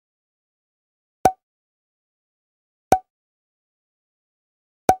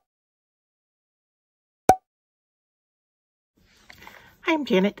Hi, I'm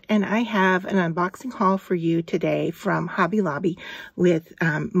Janet, and I have an unboxing haul for you today from Hobby Lobby with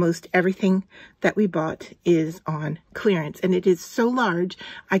most everything that we bought is on clearance. And it is so large,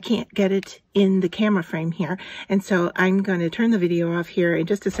 I can't get it in the camera frame here. And so I'm going to turn the video off here in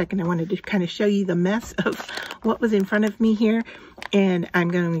just a second. I wanted to kind of show you the mess of what was in front of me here. And I'm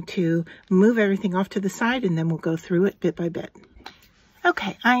going to move everything off to the side, and then we'll go through it bit by bit.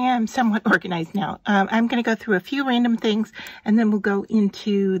 Okay, I am somewhat organized now. I'm going to go through a few random things, and then we'll go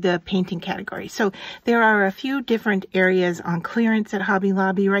into the painting category. So there are a few different areas on clearance at Hobby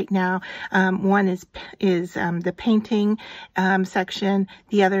Lobby right now. One is the painting section.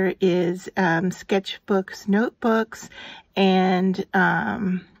 The other is sketchbooks, notebooks, and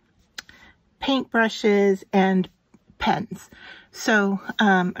paintbrushes and pens. So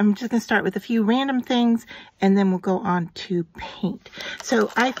I'm just going to start with a few random things, and then we'll go on to paint. So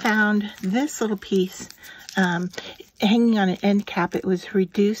I found this little piece hanging on an end cap. It was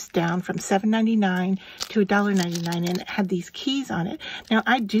reduced down from $7.99 to $1.99, and it had these keys on it. Now,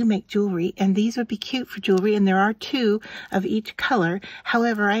 I do make jewelry, and these would be cute for jewelry, and there are two of each color.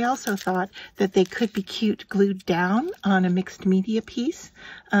 However, I also thought that they could be cute glued down on a mixed media piece.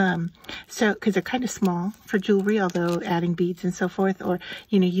 Because they're kind of small for jewelry, although adding beads and so forth, or,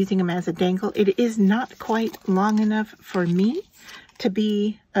 using them as a dangle. It is not quite long enough for me to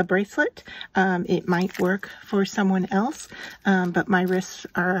be a bracelet. It might work for someone else, but my wrists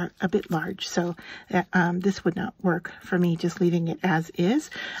are a bit large, so this would not work for me, just leaving it as is.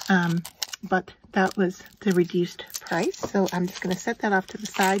 But that was the reduced price, so I'm just going to set that off to the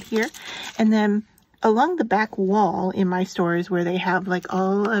side here. And then along the back wall in my stores, where they have like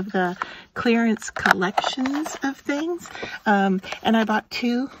all of the clearance collections of things, and I bought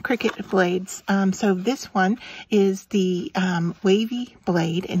two Cricut blades. So this one is the wavy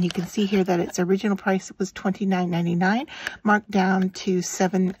blade, and you can see here that its original price was $29.99, marked down to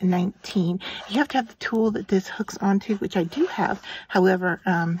 $7.19. You have to have the tool that this hooks onto, which I do have. However,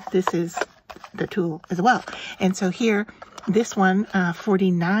 this is the tool as well. And so here, this one,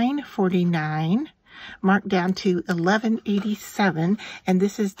 $49.49. marked down to $11.87, and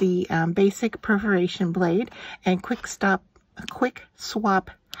this is the basic perforation blade and quick swap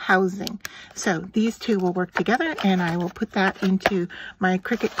housing. So these two will work together, and I will put that into my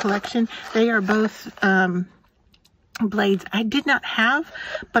Cricut collection. They are both blades I did not have,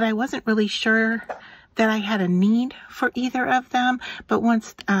 but I wasn't really sure that I had a need for either of them. But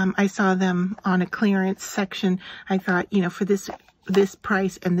once I saw them on a clearance section, I thought, for this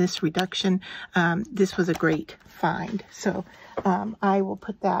price and this reduction, this was a great find. So I will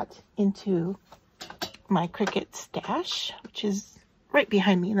put that into my Cricut stash, which is right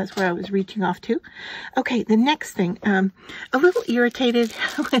behind me, and that's where I was reaching off to. Okay, the next thing, a little irritated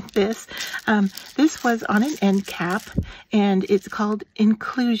with this. This was on an end cap, and it's called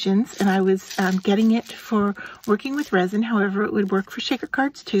Inclusions, and I was getting it for working with resin. However, it would work for shaker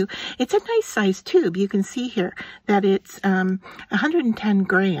cards too. It's a nice size tube. You can see here that it's 110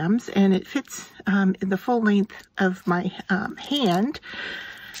 grams, and it fits in the full length of my hand.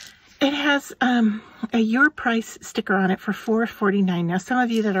 It has a Your Price sticker on it for $4.49. Now, some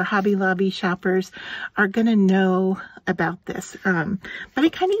of you that are Hobby Lobby shoppers are going to know about this, but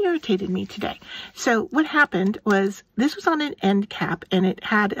it kind of irritated me today. So what happened was, this was on an end cap, and it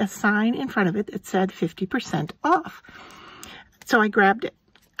had a sign in front of it that said 50% off. So I grabbed it.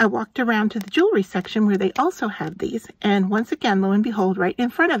 I walked around to the jewelry section where they also had these, and once again, lo and behold, right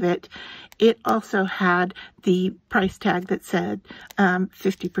in front of it, it also had the price tag that said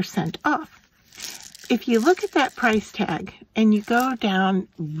 50% off. If you look at that price tag and you go down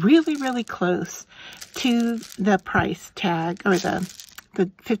really, really close to the price tag, or the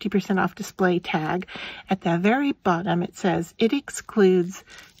 50% off display tag, at the very bottom it says it excludes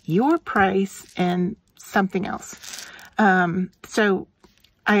your price and something else. So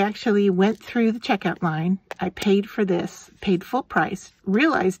I actually went through the checkout line. I paid for this, paid full price,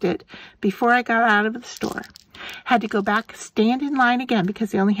 realized it before I got out of the store. Had to go back, stand in line again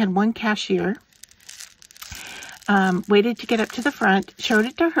because they only had one cashier. Waited to get up to the front, showed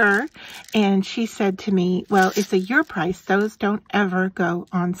it to her, and she said to me, well, it's a Your Price. Those don't ever go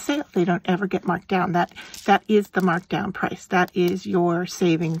on sale. They don't ever get marked down. That is the markdown price. That is your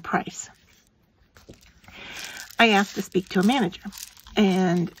saving price. I asked to speak to a manager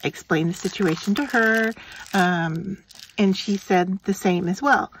and explained the situation to her, and she said the same as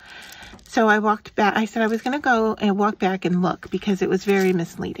well. So I walked back. I said I was going to go and walk back and look because it was very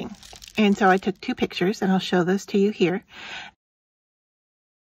misleading. And so I took two pictures, and I'll show those to you here.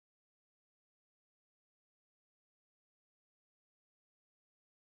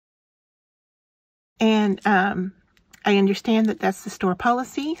 And I understand that that's the store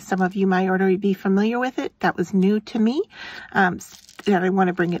policy. Some of you might already be familiar with it. That was new to me. That I want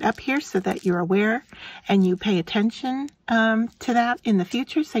to bring it up here so that you're aware and you pay attention to that in the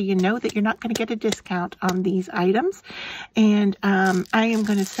future, so you know that you're not going to get a discount on these items. And I am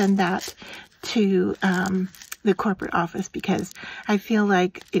going to send that to the corporate office because I feel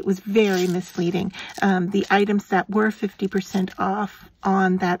like it was very misleading. The items that were 50% off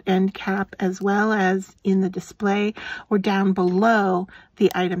on that end cap as well as in the display were down below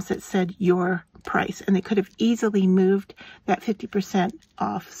the items that said your price, and they could have easily moved that 50%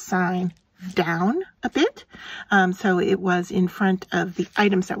 off sign down a bit. So it was in front of the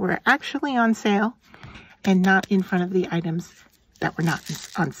items that were actually on sale and not in front of the items that were not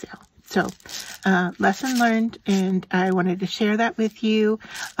on sale. So lesson learned, and I wanted to share that with you.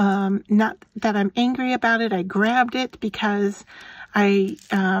 Not that I'm angry about it. I grabbed it because I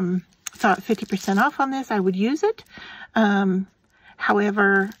thought 50% off on this, I would use it.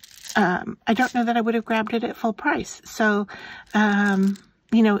 However, I don't know that I would have grabbed it at full price. So,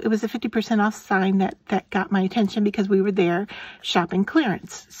 you know, it was a 50% off sign that got my attention because we were there shopping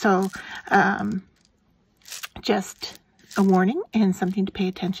clearance. So, just a warning and something to pay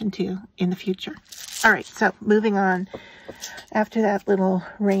attention to in the future. All right, so moving on. After that little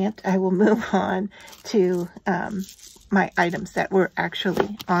rant, I will move on to my items that were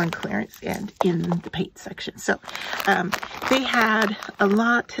actually on clearance and in the paint section. So they had a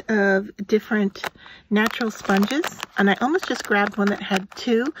lot of different natural sponges, and I almost just grabbed one that had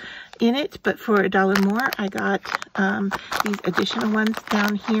 2 in it, but for $1 more, I got these additional ones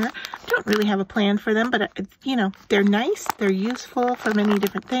down here. I don't really have a plan for them, but you know, they're nice. They're useful for many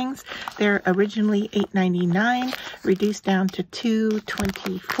different things. They're originally $8.99, reduced down to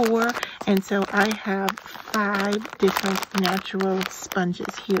 $2.24, and so I have 5 different natural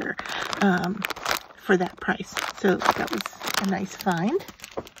sponges here for that price. So that was a nice find.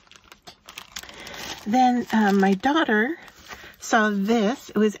 Then my daughter saw this.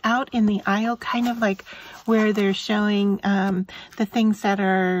 It was out in the aisle, kind of like where they're showing the things that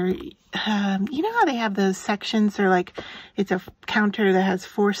are, you know how they have those sections, or like it's a counter that has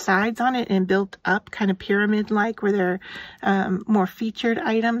 4 sides on it and built up kind of pyramid-like, where they're more featured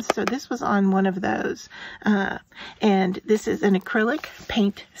items. So this was on one of those. And this is an acrylic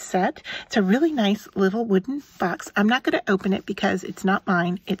paint set. It's a really nice little wooden box. I'm not going to open it because it's not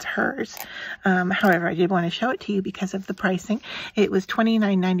mine, it's hers. However, I did want to show it to you because of the pricing. It was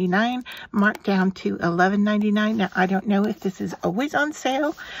 $29.99, marked down to $11.99. Now, I don't know if this is always on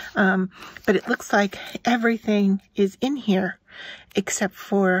sale, but it looks like everything is in here except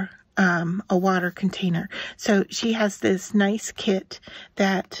for a water container. So she has this nice kit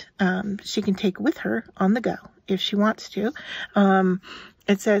that she can take with her on the go if she wants to.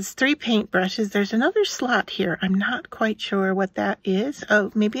 It says 3 paint brushes. There's another slot here. I'm not quite sure what that is.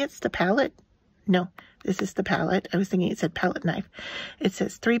 Oh, maybe it's the palette. No, this is the palette. I was thinking it said palette knife. It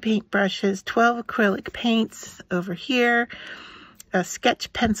says 3 paint brushes, 12 acrylic paints over here, a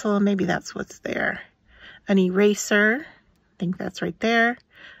sketch pencil, maybe that's what's there, an eraser, I think that's right there,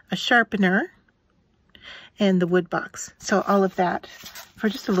 a sharpener, and the wood box. So all of that for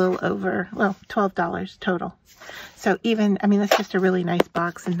just a little over, well, $12 total. So even, I mean, that's just a really nice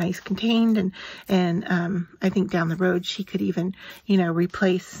box and nice contained, and I think down the road she could even, you know,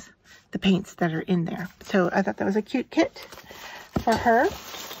 replace the paints that are in there. So I thought that was a cute kit for her.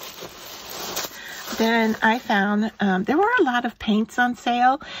 Then I found there were a lot of paints on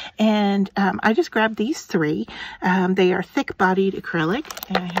sale, and I just grabbed these 3. They are thick-bodied acrylic,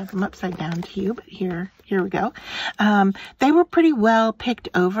 and I have them upside down to you, but here we go. They were pretty well picked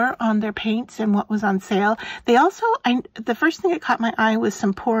over on their paints and what was on sale. They also, the first thing that caught my eye was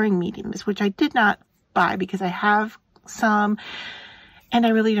some pouring mediums, which I did not buy because I have some, and I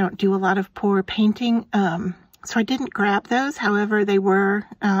really don't do a lot of pour painting. So I didn't grab those. However, they were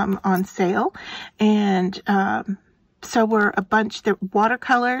on sale, and so were a bunch. The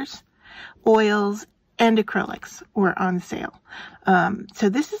watercolors, oils, and acrylics were on sale. So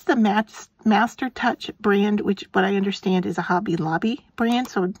this is the Master Touch brand, which what I understand is a Hobby Lobby brand.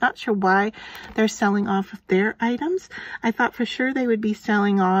 So I'm not sure why they're selling off of their items. I thought for sure they would be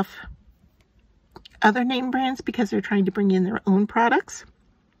selling off other name brands because they're trying to bring in their own products.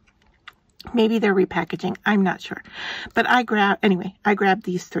 Maybe they're repackaging. I'm not sure. But I grabbed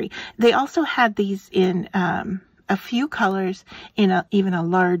these 3. They also had these in a few colors in even a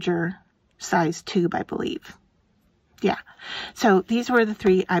larger size tube, I believe. Yeah. So these were the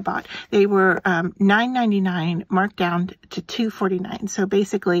 3 I bought. They were $9.99 marked down to $2.49. So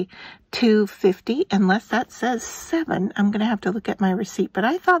basically $2.50, unless that says 7. I'm going to have to look at my receipt, but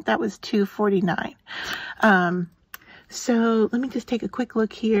I thought that was $2.49. So let me just take a quick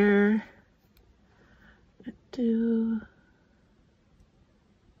look here.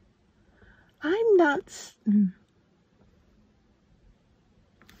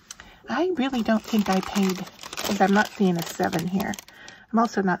 I really don't think I paid, because I'm not seeing a 7 here. I'm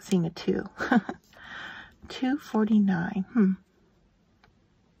also not seeing a 2. $2.49.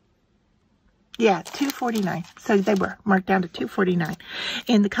 Yeah, $2.49. So they were marked down to $2.49.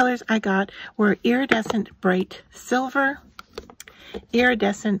 And the colors I got were iridescent bright silver,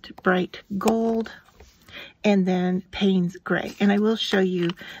 iridescent bright gold, and then Payne's gray. And I will show you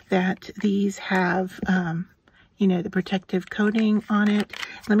that these have, you know, the protective coating on it.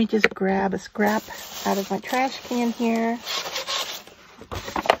 Let me just grab a scrap out of my trash can here.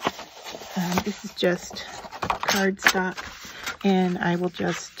 This is just cardstock, and I will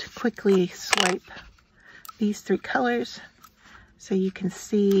just quickly swipe these 3 colors so you can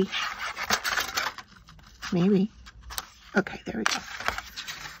see. Maybe. Okay, there we go.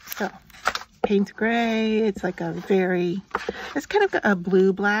 So, Payne's gray, it's like a very, it's kind of a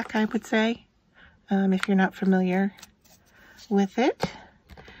blue-black, I would say, if you're not familiar with it.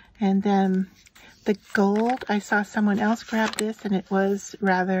 And then the gold, I saw someone else grab this, and it was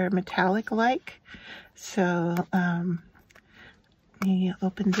rather metallic-like. So, he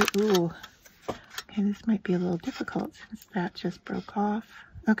opened it. Ooh. Okay, this might be a little difficult since that just broke off.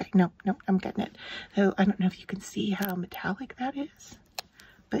 Okay, no, I'm getting it. So, I don't know if you can see how metallic that is.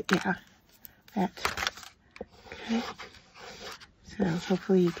 But yeah, that. Okay. So,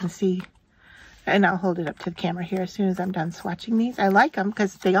 hopefully you can see. And I'll hold it up to the camera here as soon as I'm done swatching these. I like them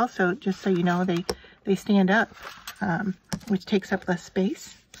because they also, just so you know, they stand up, which takes up less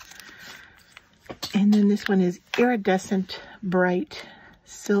space. And then this one is iridescent bright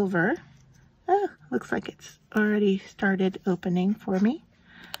silver. Oh, looks like it's already started opening for me.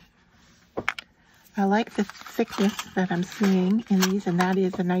 I like the thickness that I'm seeing in these, and that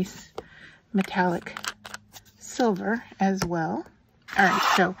is a nice metallic silver as well. All right,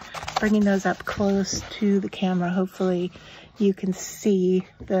 so bringing those up close to the camera, hopefully you can see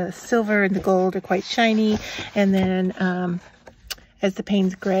the silver and the gold are quite shiny. And then as the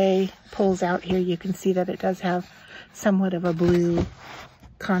Payne's gray pulls out here, you can see that it does have somewhat of a blue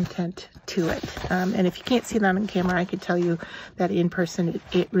content to it. And if you can't see that on camera, I could tell you that in person,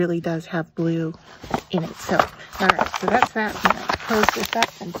 it really does have blue in it. So, all right, so that's that. I'm gonna close this up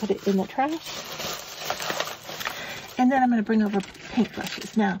and put it in the trash. And then I'm going to bring over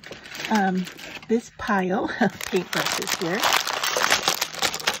paintbrushes. Now, this pile of paintbrushes here,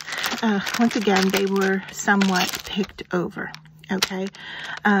 once again, they were somewhat picked over, okay?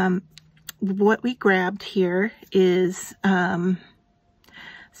 What we grabbed here is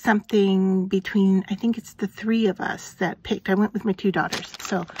something between, I think it's the 3 of us that picked. I went with my 2 daughters.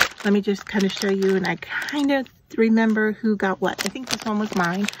 So let me just kind of show you, and I kind of remember who got what. I think this one was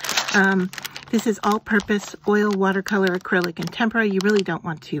mine. This is all-purpose oil, watercolor, acrylic, and tempera. You really don't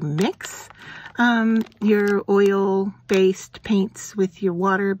want to mix your oil-based paints with your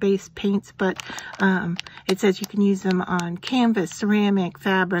water-based paints, but it says you can use them on canvas, ceramic,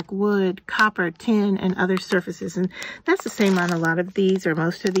 fabric, wood, copper, tin, and other surfaces. And that's the same on a lot of these, or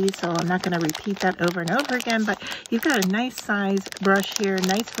most of these, so I'm not going to repeat that over and over again, but you've got a nice size brush here,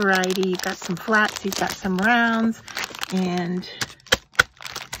 nice variety. You've got some flats, you've got some rounds, and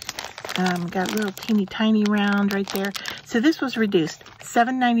got a little teeny tiny round right there. So this was reduced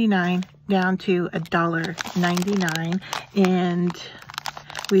 $7.99 down to $1.99, and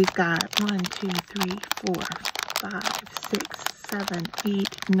we've got 1, 2, 3, 4, 5, 6, 7,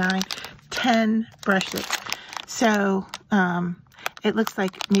 8, 9, 10 brushes. So it looks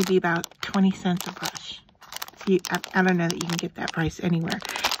like maybe about 20 cents a brush. I don't know that you can get that price anywhere.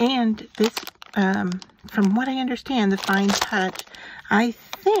 And this, from what I understand, the fine touch, I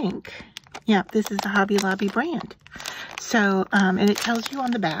think, yeah, this is the Hobby Lobby brand. So, and it tells you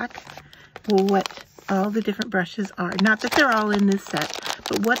on the back what all the different brushes are. Not that they're all in this set,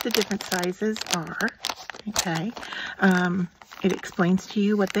 but what the different sizes are. Okay. It explains to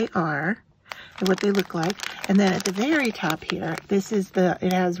you what they are and what they look like. And then at the very top here, this is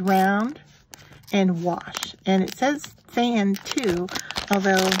it has round and wash. And it says fan too,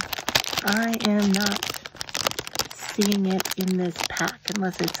 although I am not seeing it in this pack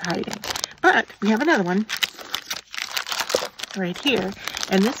unless it's hiding. But we have another one right here,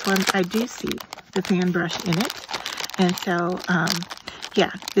 and this one I do see the fan brush in it. And so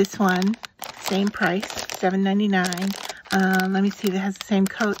yeah, this one, same price, $7.99. Let me see if it has the same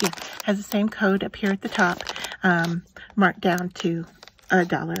code. Yeah, it has the same code up here at the top, marked down to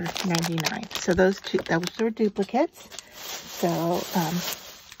 $1.99. So those were duplicates. So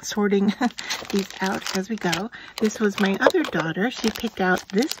sorting these out as we go. This was my other daughter. She picked out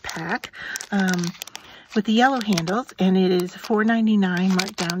this pack with the yellow handles, and it is $4.99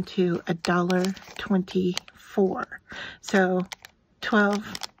 marked down to $1.24. So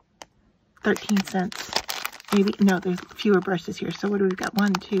 13 cents. Maybe, no, there's fewer brushes here. So what do we got?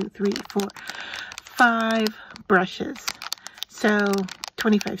 1, 2, 3, 4, 5 brushes. So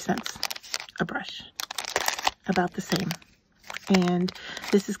 25 cents a brush. About the same. And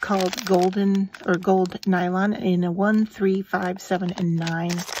this is called golden or gold nylon in a 1, 3, 5, 7, and 9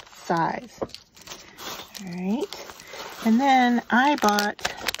 size. All right. And then I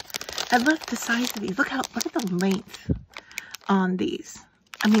love the size of these. Look at the length on these.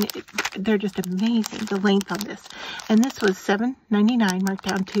 I mean, they're just amazing, the length on this. And this was $7.99 marked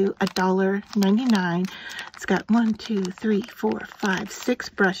down to $1.99. It's got 1, 2, 3, 4, 5, 6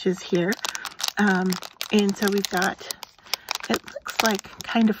 brushes here. And so we've got, it looks like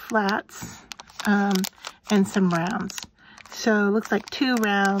kind of flats and some rounds. So it looks like 2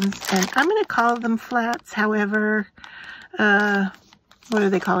 rounds, and I'm going to call them flats. However, what are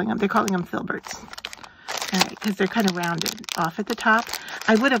they calling them? They're calling them filberts. All right, because they're kind of rounded off at the top.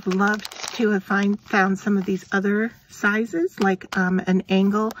 I would have loved to have found some of these other sizes, like an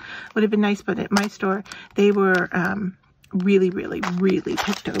angle would have been nice, but at my store, they were really, really, really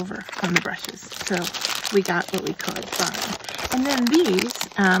picked over on the brushes. So we got what we could find. And then these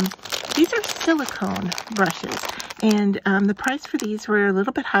are silicone brushes. And the price for these were a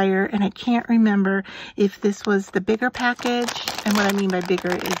little bit higher, and I can't remember if this was the bigger package. And what I mean by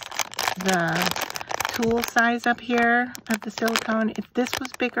bigger is the tool size up here of the silicone. If this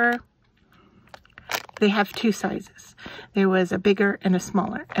was bigger, they have 2 sizes. There was a bigger and a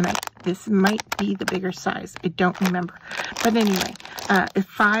smaller, and this might be the bigger size. I don't remember. But anyway,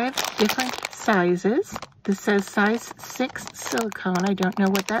 5 different sizes. This says size 6 silicone. I don't know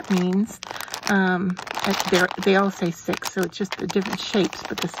what that means. They all say 6, so it's just the different shapes,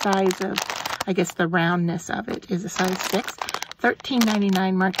 but the size of, I guess, the roundness of it is a size 6.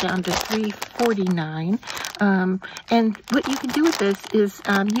 $13.99 marked down to $3.49. And what you can do with this is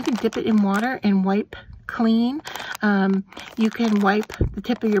you can dip it in water and wipe clean. You can wipe the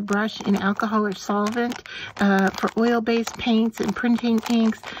tip of your brush in alcohol or solvent for oil-based paints and printing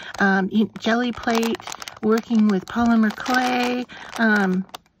inks, jelly plate, working with polymer clay.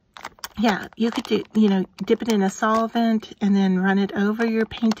 Yeah, you could do, dip it in a solvent and then run it over your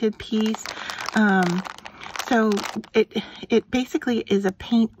painted piece. So it basically is a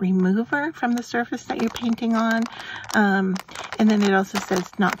paint remover from the surface that you're painting on. And then it also says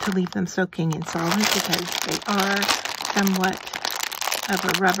not to leave them soaking in solvent because they are somewhat of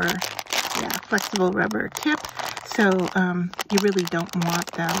a rubber, flexible rubber tip. So you really don't want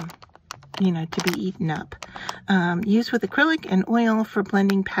them, to be eaten up. Used with acrylic and oil for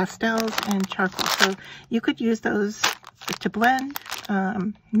blending pastels and charcoal. So you could use those to blend,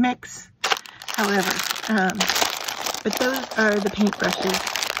 mix, however. But those are the paintbrushes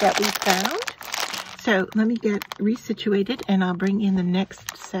that we found. So let me get resituated and I'll bring in the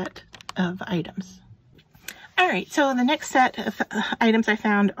next set of items. All right, so the next set of items I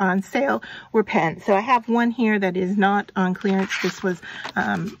found on sale were pens. So I have one here that is not on clearance. This was,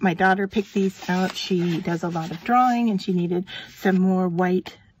 my daughter picked these out. She does a lot of drawing and she needed some more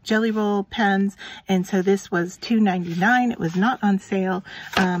white Jelly Roll pens, and so this was $2.99. It was not on sale.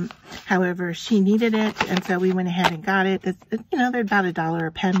 However, she needed it, and so we went ahead and got it. It's, they're about $1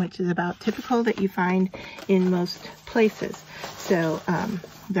 a pen, which is about typical that you find in most places. So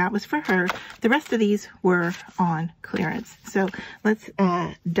that was for her. The rest of these were on clearance. So let's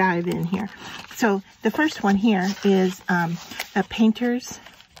dive in here. So the first one here is a painter's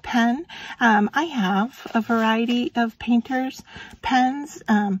pen. I have a variety of painter's pens.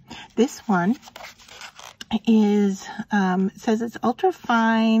 This one is, it says it's ultra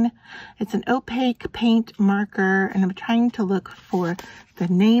fine. It's an opaque paint marker, and I'm trying to look for the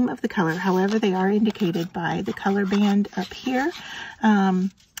name of the color. However, they are indicated by the color band up here.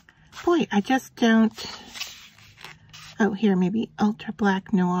 Boy, I just don't, oh, here, maybe ultra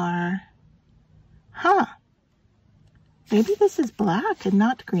black noir. Huh. Maybe this is black and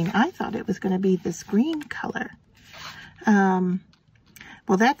not green. I thought it was going to be this green color.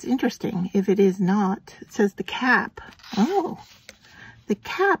 Well, that's interesting. If it is not, it says the cap. Oh, the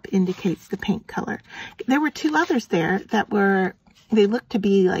cap indicates the paint color. There were 2 others there that were, they looked to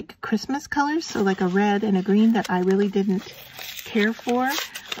be like Christmas colors. So like a red and a green that I really didn't care for.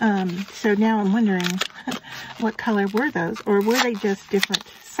 So now I'm wondering what color were those, or were they just different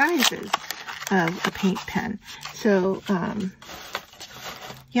sizes of a paint pen? So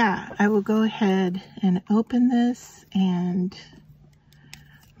yeah, I will go ahead and open this and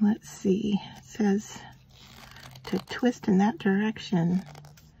let's see, it says to twist in that direction,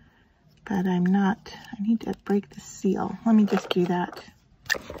 but I'm not, I need to break the seal. Let me just do that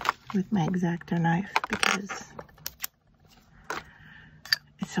with my X-Acto knife because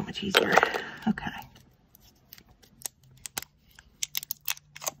it's so much easier. Okay.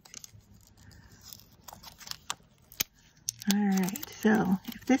 Alright, so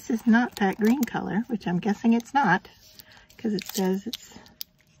if this is not that green color, which I'm guessing it's not, because it says it's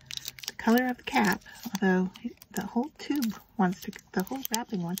the color of the cap, although the whole tube wants to, the whole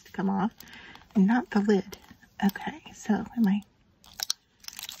wrapping wants to come off, and not the lid. Okay, so am I,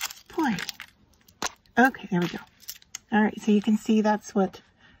 boy. Okay, there we go. Alright, so you can see that's what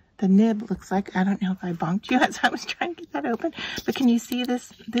the nib looks like. I don't know if I bonked you as I was trying to get that open, but can you see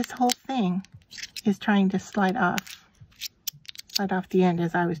this whole thing is trying to slide off the end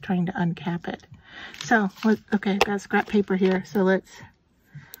as I was trying to uncap it. So, okay, I've got scrap paper here, so let's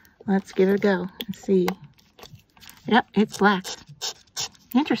give it a go and see. Yep, it's black.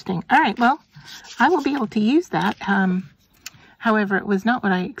 Interesting. All right, well, I will be able to use that. However, it was not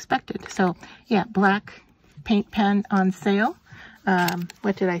what I expected. So, yeah, black paint pen on sale.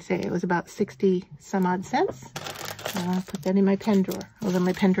 What did I say? It was about 60 some odd cents. I'll put that in my pen drawer, although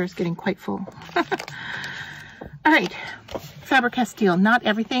my pen drawer is getting quite full. All right, Faber-Castell. Not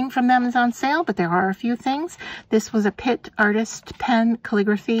everything from them is on sale, but there are a few things. This was a Pitt Artist Pen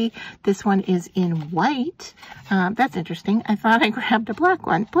Calligraphy. This one is in white. That's interesting. I thought I grabbed a black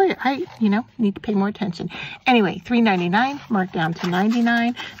one. Boy, I, need to pay more attention. Anyway, $3.99, marked down to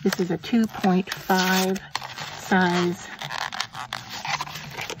 $99. This is a 2.5 size.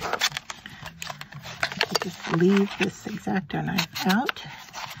 Just leave this X-Acto knife out.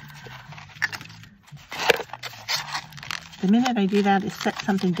 The minute I do that is set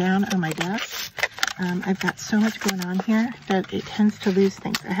something down on my desk. I've got so much going on here that it tends to lose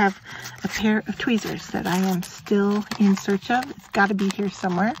things. I have a pair of tweezers that I am still in search of. It's got to be here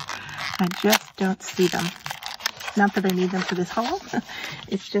somewhere. I just don't see them. Not that I need them for this haul.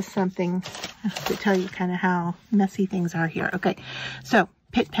 It's just something to tell you kind of how messy things are here. Okay, so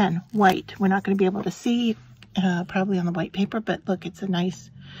Pitt pen, white. We're not going to be able to see probably on the white paper, but look, it's a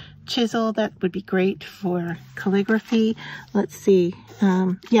nice chisel that would be great for calligraphy. Let's see.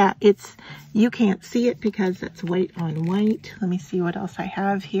 Yeah, you can't see it because it's white on white. Let me see what else I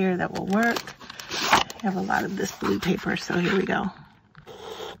have here that will work. I have a lot of this blue paper, so here we go.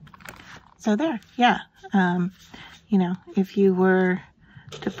 So there, yeah. If you were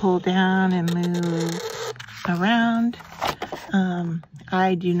to pull down and move around,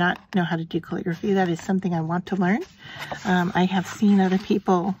 I do not know how to do calligraphy. That is something I want to learn. I have seen other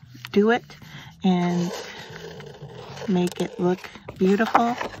people do it and make it look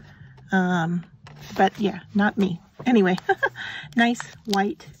beautiful. But yeah, not me. Anyway, nice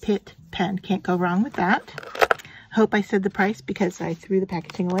white Pitt pen. Can't go wrong with that. Hope I said the price because I threw the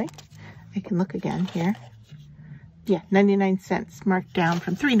packaging away. I can look again here. Yeah, 99 cents marked down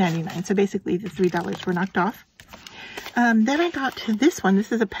from $3.99. So basically the $3 were knocked off. Then I got this one.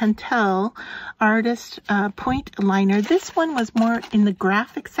 This is a Pentel Artist Point Liner. This one was more in the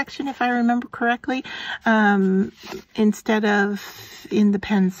graphic section, if I remember correctly, instead of in the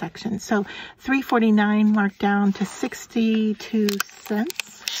pen section. So $3.49 marked down to 62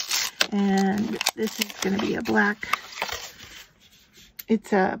 cents. And this is going to be a black.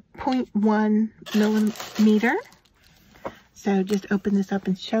 It's a 0.1 millimeter. So just open this up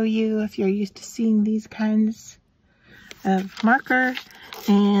and show you if you're used to seeing these kinds of marker,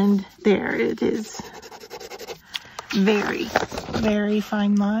 and there it is. Very, very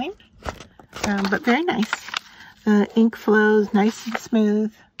fine line, but very nice. Ink flows nice and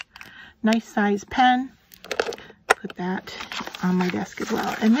smooth. Nice size pen. Put that on my desk as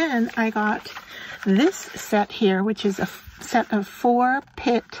well. And then I got this set here, which is a set of 4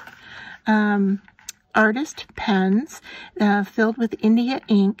 Pitt Artist pens filled with India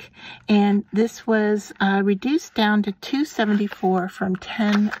ink, and this was reduced down to $2.74 from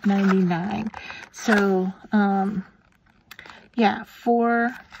 $10.99. So yeah,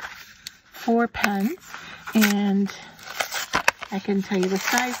 four pens, and I can tell you the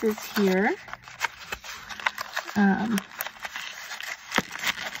sizes here. All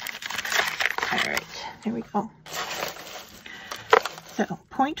right, here we go. So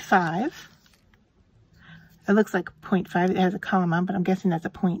 0.5. It looks like 0.5. It has a comma, but I'm guessing that's a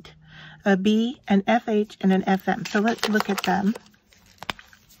point. A B, an FH, and an FM. So let's look at them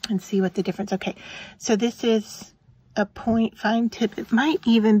and see what the difference. Okay, so this is a point fine tip. It might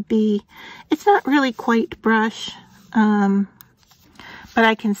even be, it's not really quite brush, but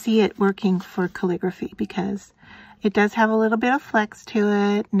I can see it working for calligraphy because It does have a little bit of flex to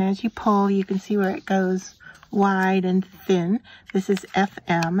it, and as you pull, you can see where it goes wide and thin. This is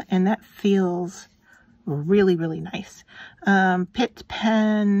FM, and that feels really, really nice. Pitt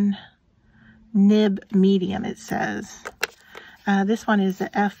pen nib medium, it says. This one is the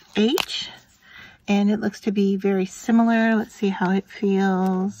FH, and it looks to be very similar. Let's see how it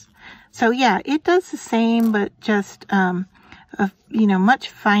feels. So yeah, it does the same, but just much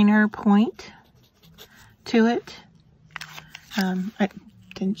finer point to it. I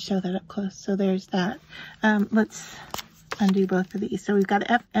didn't show that up close, so there's that. Let's undo both of these. So we've got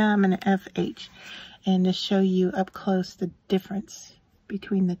an FM and an FH, and to show you up close the difference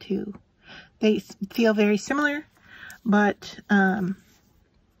between the two. They feel very similar, but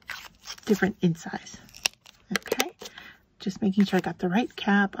different in size. Okay, just making sure I got the right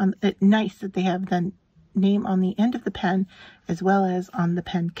cap on it. Nice that they have the name on the end of the pen as well as on the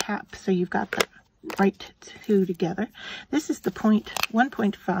pen cap, so you've got the right two together. This is the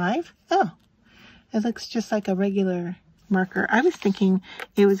 1.5. Oh, it looks just like a regular marker. I was thinking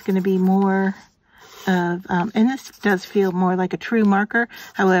it was going to be more of, and this does feel more like a true marker.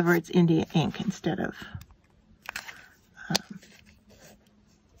 However, it's India ink instead of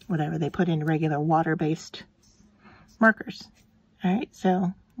whatever they put in regular water-based markers. All right,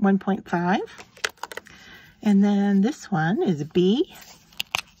 so 1.5. And then this one is B.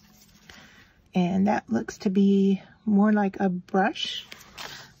 And that looks to be more like a brush.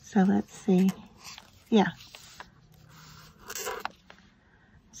 So let's see. Yeah.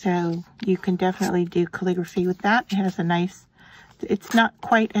 So you can definitely do calligraphy with that. It has a nice, it's not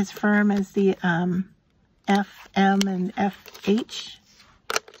quite as firm as the FM and FH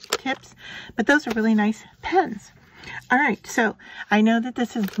tips, but those are really nice pens. All right, so I know that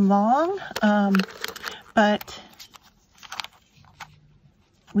this is long, but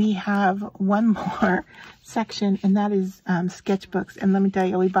we have one more section, and that is sketchbooks. And let me tell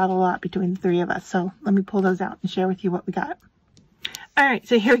you, we bought a lot between the three of us. So let me pull those out and share with you what we got. All right,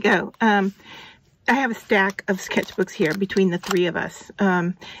 so here we go. I have a stack of sketchbooks here between the three of us,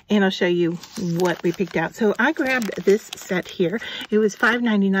 and I'll show you what we picked out. So I grabbed this set here. It was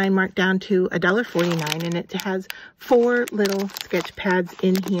 $5.99 marked down to $1.49, and it has 4 little sketch pads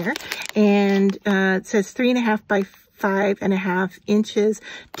in here, and it says 3.5 by 5.5 inches,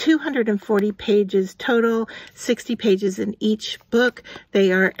 240 pages total, 60 pages in each book.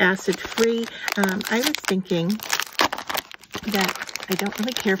 They are acid free. I was thinking that I don't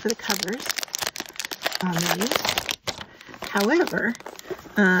really care for the covers on these. However,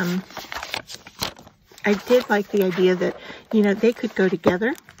 I did like the idea that, you know, they could go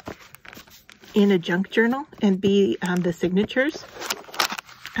together in a junk journal and be the signatures.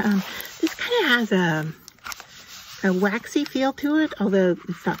 This kind of has a waxy feel to it, although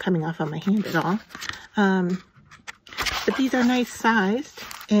it's not coming off on my hand at all. But these are nice sized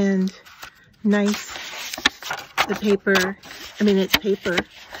and nice. The paper, I mean, it's paper,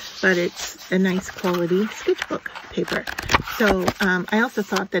 but it's a nice quality sketchbook paper. So I also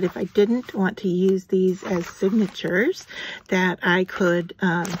thought that if I didn't want to use these as signatures, that I could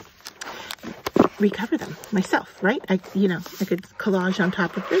recover them myself, right? I could collage on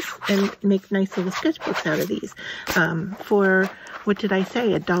top of this and make nice little sketchbooks out of these. For, what did I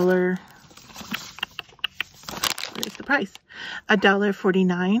say, $1, what is the price?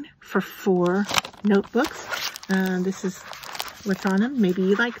 $1.49 for 4 notebooks. This is what's on them. Maybe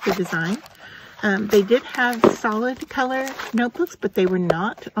you like the design. They did have solid color notebooks, but they were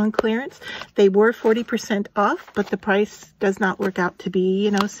not on clearance. They were 40% off, but the price does not work out to be,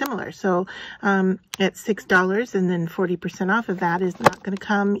 similar. So at $6, and then 40% off of that is not going to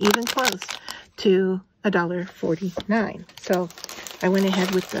come even close to $1.49. So I went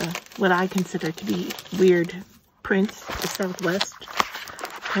ahead with what I consider to be weird prints, the Southwest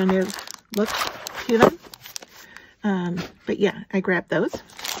kind of look to them. But yeah, I grabbed those.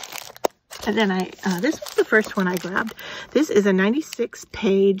 And then this was the first one I grabbed. This is a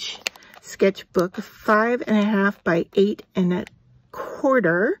 96-page sketchbook, 5.5 by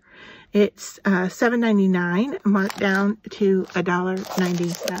 8.25. It's $7.99, marked down to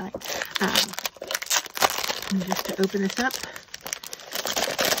 $1.99. Just to open this up,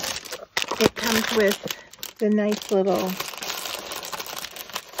 it comes with the nice little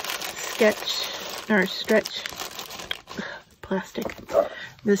stretch plastic.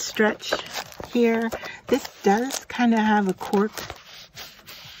 The stretch here. This does kind of have a cork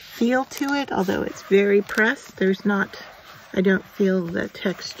feel to it, although it's very pressed. There's not, I don't feel the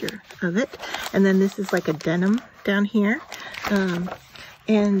texture of it. And then this is like a denim down here.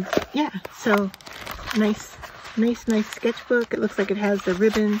 And yeah, so nice sketchbook. It looks like it has the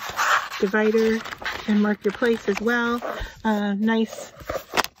ribbon divider and mark your place as well. Nice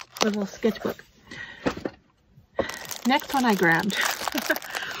little sketchbook. Next one I grabbed.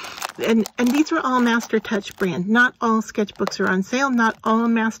 And these were all Master Touch brand. Not all sketchbooks are on sale. Not all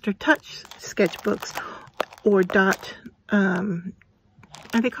Master Touch sketchbooks or dot, are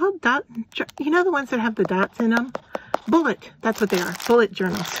they called dot? You know the ones that have the dots in them? Bullet, that's what they are. Bullet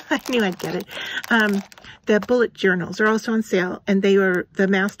journals. I knew I'd get it. The bullet journals are also on sale, and they are the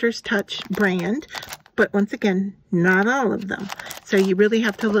Master's Touch brand. But once again, not all of them. So you really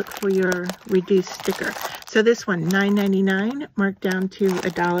have to look for your reduced sticker. So this one, $9.99, marked down to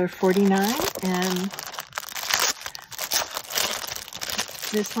 $1.49. And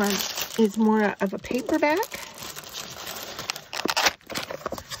this one is more of a paperback.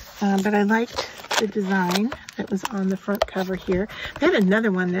 But I liked the design that was on the front cover here. They had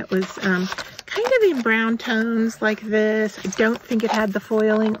another one that was kind of in brown tones like this. I don't think it had the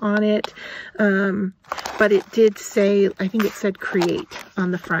foiling on it, but it did say, I think it said create on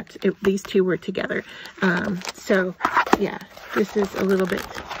the front. These two were together. So yeah, this is a little bit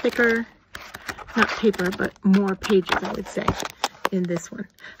thicker, not paper, but more pages, I would say, in this one.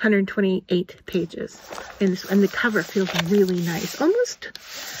 128 pages in this, and the cover feels really nice, almost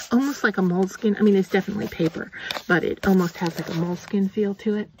like a moleskin. I mean, it's definitely paper, but it almost has like a moleskin feel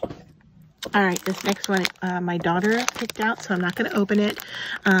to it. All right, this next one, my daughter picked out, so I'm not going to open it,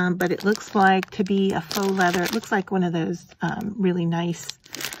 but it looks like to be a faux leather. It looks like one of those really nice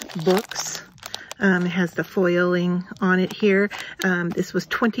books. It has the foiling on it here. This was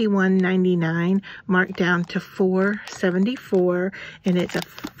 $21.99, marked down to $4.74, and it's a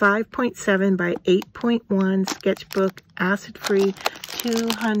 5.7 by 8.1 sketchbook, acid-free,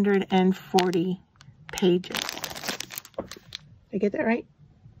 240 pages. Did I get that right?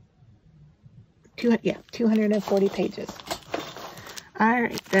 240 pages. All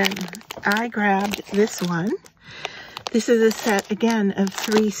right, then I grabbed this one. This is a set, again, of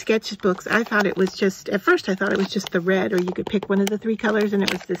 3 sketchbooks. I thought it was just, at first I thought it was just the red, or you could pick one of the 3 colors and it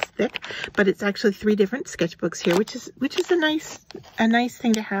was this thick, but it's actually 3 different sketchbooks here, which is a nice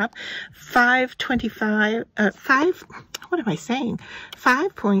thing to have.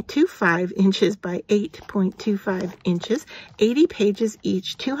 5.25 inches by 8.25 inches, 80 pages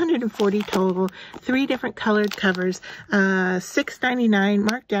each, 240 total, 3 different colored covers, $6.99,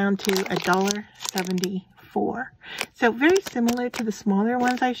 marked down to $1.74. So very similar to the smaller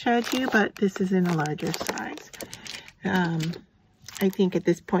ones I showed you, but this is in a larger size. I think at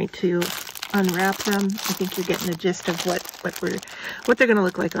this point to unwrap them, I think you're getting the gist of what they're going to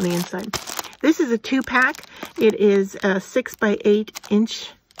look like on the inside. This is a 2-pack. It is a 6 by 8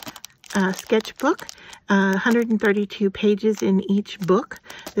 inch sketchbook. 132 pages in each book.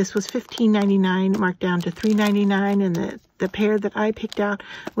 This was $15.99, marked down to $3.99, and the pair that I picked out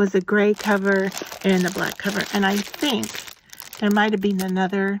was a gray cover and a black cover. And I think there might have been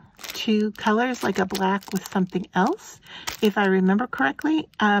another 2 colors, like a black with something else, if I remember correctly.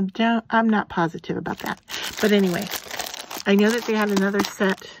 I'm not positive about that. But anyway, I know that they had another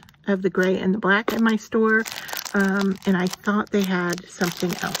set of the gray and the black in my store, and I thought they had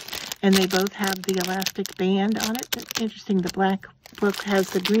something else. And they both have the elastic band on it. It's interesting. The black book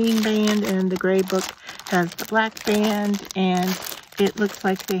has the green band and the gray book has the black band. And it looks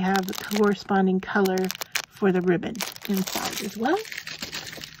like they have the corresponding color for the ribbon inside as well.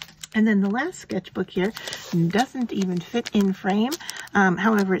 And then the last sketchbook here doesn't even fit in frame.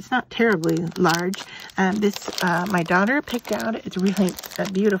 However, it's not terribly large. My daughter picked out, it's really a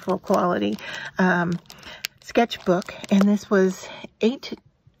beautiful quality sketchbook. And this was 8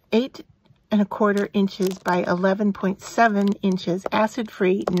 1/4 inches by 11.7 inches,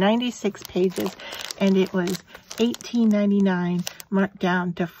 acid-free, 96 pages, and it was $18.99, marked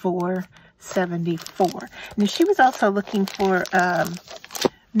down to $4.74. Now, she was also looking for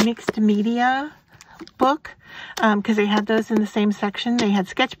mixed media book, because they had those in the same section. They had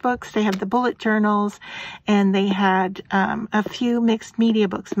sketchbooks, they had the bullet journals, and they had a few mixed media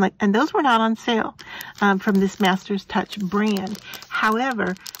books, and those were not on sale from this Master's Touch brand.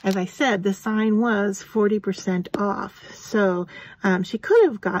 However, as I said, the sign was 40% off, so she could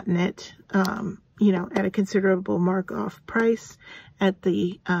have gotten it, at a considerable mark-off price at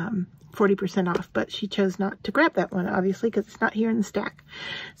the 40% off, but she chose not to grab that one, obviously, because it's not here in the stack.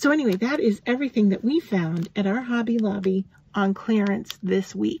 So anyway, that is everything that we found at our Hobby Lobby on clearance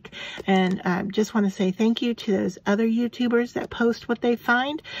this week. And just want to say thank you to those other YouTubers that post what they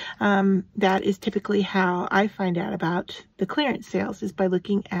find. That is typically how I find out about the clearance sales, is by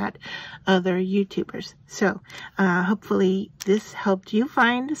looking at other YouTubers. So hopefully this helped you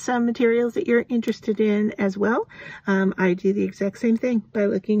find some materials that you're interested in as well. I do the exact same thing by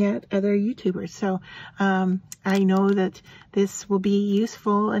looking at other YouTubers. So I know that this will be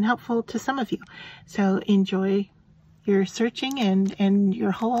useful and helpful to some of you. So enjoy your searching and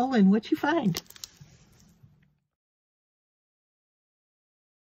your haul and what you find.